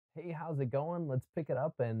Hey, how's it going? Let's pick it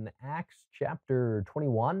up in Acts chapter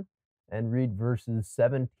 21 and read verses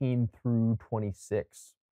 17 through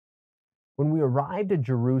 26. When we arrived at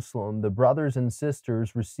Jerusalem, the brothers and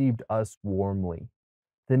sisters received us warmly.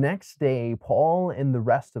 The next day, Paul and the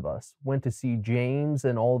rest of us went to see James,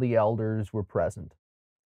 and all the elders were present.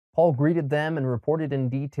 Paul greeted them and reported in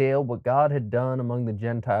detail what God had done among the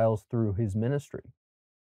Gentiles through his ministry.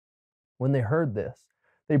 When they heard this,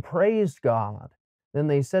 they praised God. Then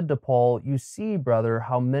they said to Paul, "You see, brother,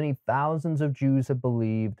 how many thousands of Jews have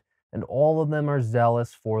believed, and all of them are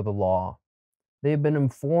zealous for the law. They have been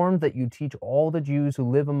informed that you teach all the Jews who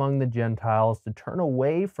live among the Gentiles to turn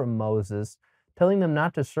away from Moses, telling them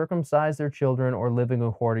not to circumcise their children or living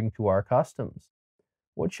according to our customs.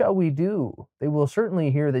 What shall we do? They will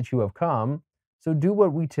certainly hear that you have come. So do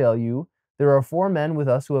what we tell you. There are 4 men with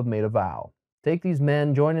us who have made a vow. Take these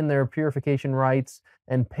men, join in their purification rites,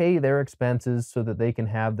 and pay their expenses so that they can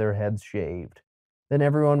have their heads shaved. Then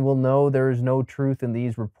everyone will know there is no truth in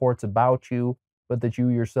these reports about you, but that you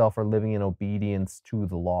yourself are living in obedience to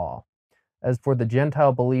the law. As for the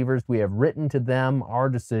Gentile believers, we have written to them our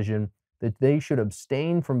decision that they should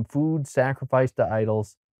abstain from food sacrificed to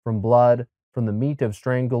idols, from blood, from the meat of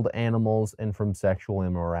strangled animals, and from sexual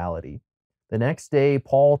immorality." The next day,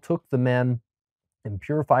 Paul took the men and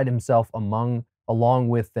purified himself along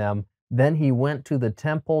with them. Then he went to the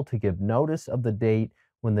temple to give notice of the date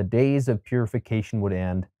when the days of purification would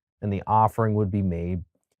end and the offering would be made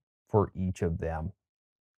for each of them.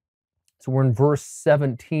 So we're in verse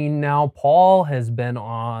 17 now. Paul has been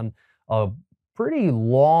on a pretty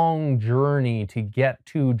long journey to get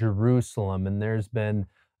to Jerusalem, and there's been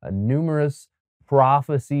numerous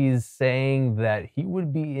prophecies saying that he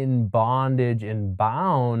would be in bondage and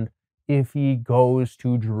bound if he goes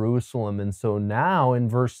to Jerusalem. And so now in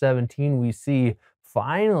verse 17, we see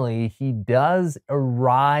finally he does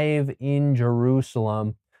arrive in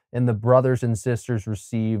Jerusalem, and the brothers and sisters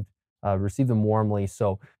receive them warmly.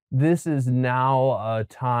 So this is now a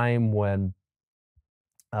time when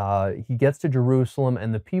he gets to Jerusalem,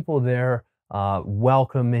 and the people there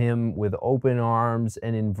welcome him with open arms.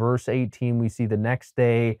 And in verse 18, we see the next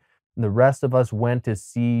day, the rest of us went to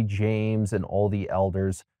see James, and all the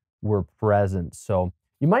elders were present. So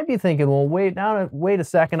you might be thinking, well, wait a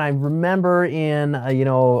second. I remember in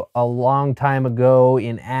a long time ago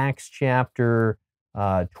in Acts chapter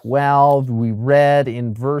 12, we read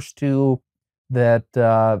in verse 2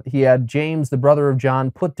 that he had James, the brother of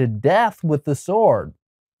John, put to death with the sword.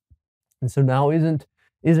 And so now isn't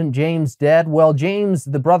James dead? Well, James,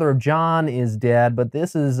 the brother of John, is dead, but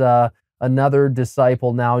this is another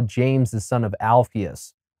disciple now, James, the son of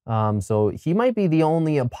Alphaeus. So he might be the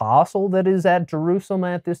only apostle that is at Jerusalem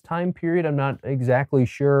at this time period. I'm not exactly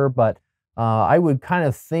sure, but I would kind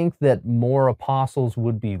of think that more apostles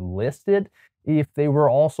would be listed if they were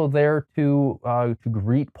also there to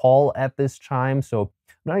greet Paul at this time. So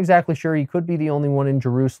I'm not exactly sure. He could be the only one in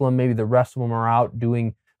Jerusalem. Maybe the rest of them are out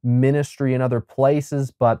doing ministry in other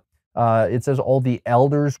places, but it says all the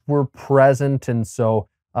elders were present. And so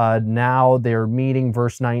now they're meeting.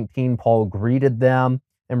 Verse 19, Paul greeted them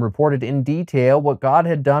and reported in detail what God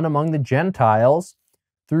had done among the Gentiles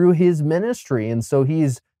through his ministry. And so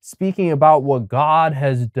he's speaking about what God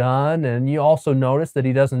has done. And you also notice that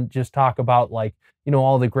he doesn't just talk about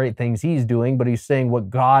all the great things he's doing, but he's saying what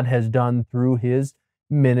God has done through his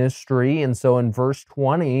ministry. And so in verse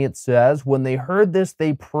 20, it says, when they heard this,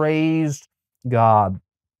 they praised God.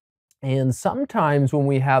 And sometimes when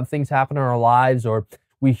we have things happen in our lives, or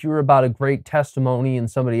we hear about a great testimony in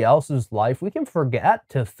somebody else's life, we can forget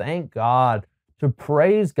to thank God, to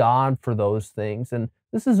praise God for those things. And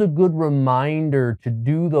this is a good reminder to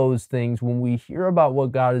do those things when we hear about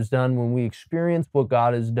what God has done, when we experience what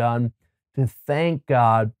God has done, to thank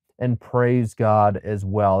God and praise God as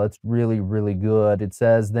well. It's really, really good. It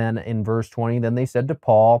says then in verse 20, then they said to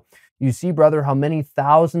Paul, "You see, brother, how many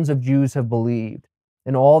thousands of Jews have believed,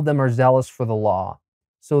 and all of them are zealous for the law."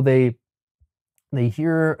 So they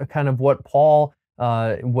hear kind of what Paul,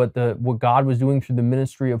 what God was doing through the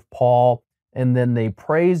ministry of Paul, and then they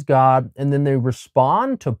praise God, and then they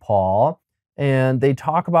respond to Paul, and they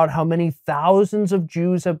talk about how many thousands of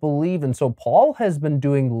Jews have believed. And so Paul has been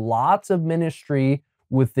doing lots of ministry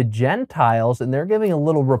with the Gentiles, and they're giving a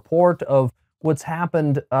little report of what's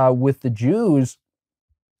happened with the Jews.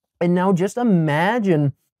 And now just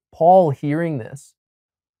imagine Paul hearing this.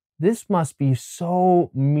 This must be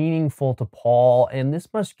so meaningful to Paul, and this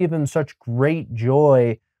must give him such great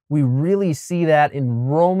joy. We really see that in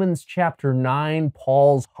Romans chapter 9,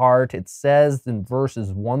 Paul's heart. It says in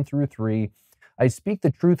verses 1 through 3, "I speak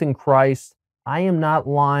the truth in Christ. I am not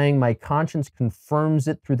lying. My conscience confirms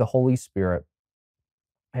it through the Holy Spirit.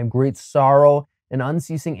 I have great sorrow and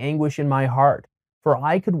unceasing anguish in my heart, for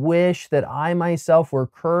I could wish that I myself were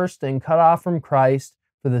cursed and cut off from Christ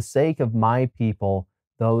for the sake of my people,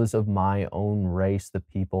 those of my own race, the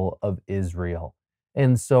people of Israel.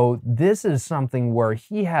 And so this is something where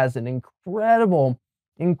he has an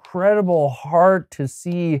incredible heart to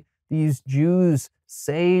see these Jews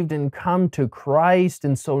saved and come to Christ.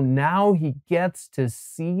 And so now he gets to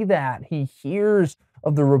see that. He hears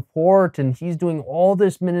of the report, and he's doing all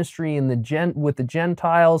this ministry in with the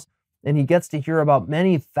Gentiles, and he gets to hear about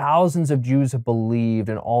many thousands of Jews have believed,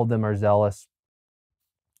 and all of them are zealous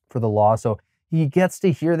for the law. So he gets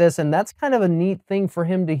to hear this, and that's kind of a neat thing for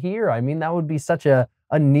him to hear. I mean, that would be such a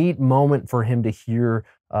neat moment for him to hear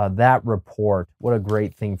that report. What a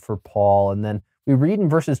great thing for Paul. And then we read in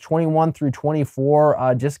verses 21 through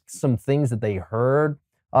 24 just some things that they heard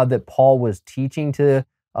that Paul was teaching to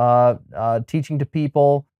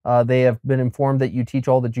people. They have been informed that you teach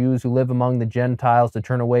all the Jews who live among the Gentiles to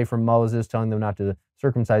turn away from Moses, telling them not to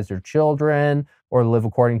circumcise their children or live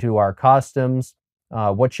according to our customs.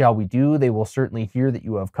 What shall we do? They will certainly hear that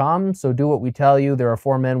you have come. So do what we tell you. There are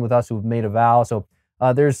 4 men with us who have made a vow. So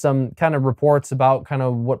there's some kind of reports about kind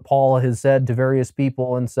of what Paul has said to various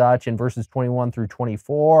people and such in verses 21 through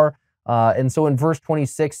 24. And so in verse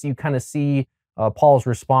 26, you kind of see Paul's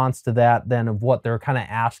response to that then of what they're kind of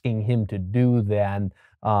asking him to do then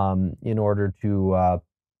in order to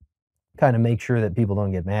kind of make sure that people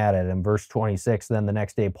don't get mad at him. Verse 26, then the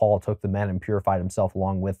next day Paul took the men and purified himself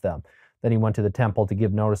along with them. Then he went to the temple to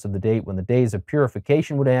give notice of the date when the days of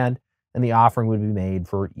purification would end and the offering would be made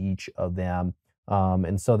for each of them.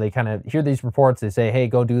 And so they kind of hear these reports. They say, hey,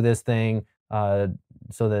 go do this thing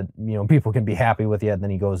so that, people can be happy with you. And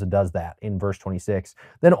then he goes and does that in verse 26.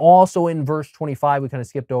 Then also in verse 25, we kind of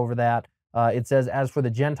skipped over that. It says, as for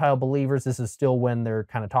the Gentile believers, this is still when they're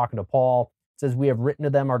kind of talking to Paul. It says, we have written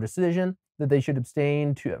to them our decision that they should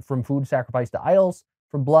abstain from food sacrificed to idols,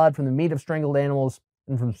 from blood, from the meat of strangled animals,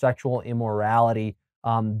 and from sexual immorality.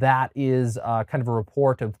 That is kind of a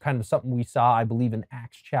report of kind of something we saw, I believe, in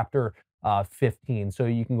Acts chapter 15. So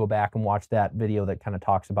you can go back and watch that video that kind of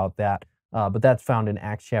talks about that. But that's found in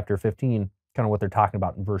Acts chapter 15, kind of what they're talking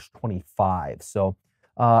about in verse 25. So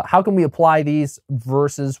how can we apply these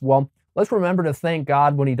verses? Well, let's remember to thank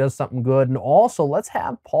God when he does something good. And also let's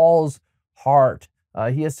have Paul's heart.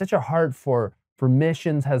 He has such a heart for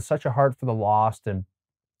missions, has such a heart for the lost. And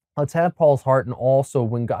let's have Paul's heart. And also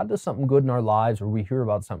when God does something good in our lives, or we hear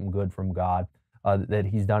about something good from God that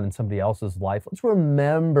he's done in somebody else's life, let's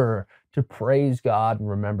remember to praise God and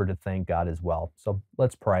remember to thank God as well. So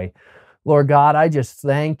let's pray. Lord God, I just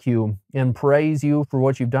thank you and praise you for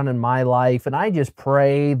what you've done in my life. And I just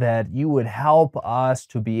pray that you would help us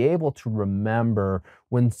to be able to remember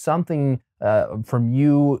when something from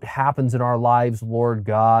you happens in our lives, Lord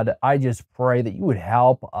God. I just pray that you would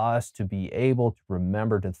help us to be able to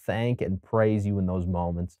remember to thank and praise you in those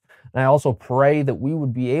moments. And I also pray that we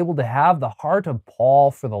would be able to have the heart of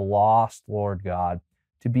Paul for the lost, Lord God,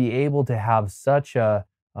 to be able to have such a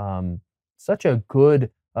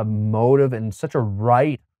good motive and such a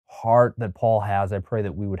right heart that Paul has. I pray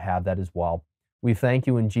that we would have that as well. We thank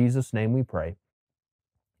you in Jesus' name we pray.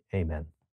 Amen.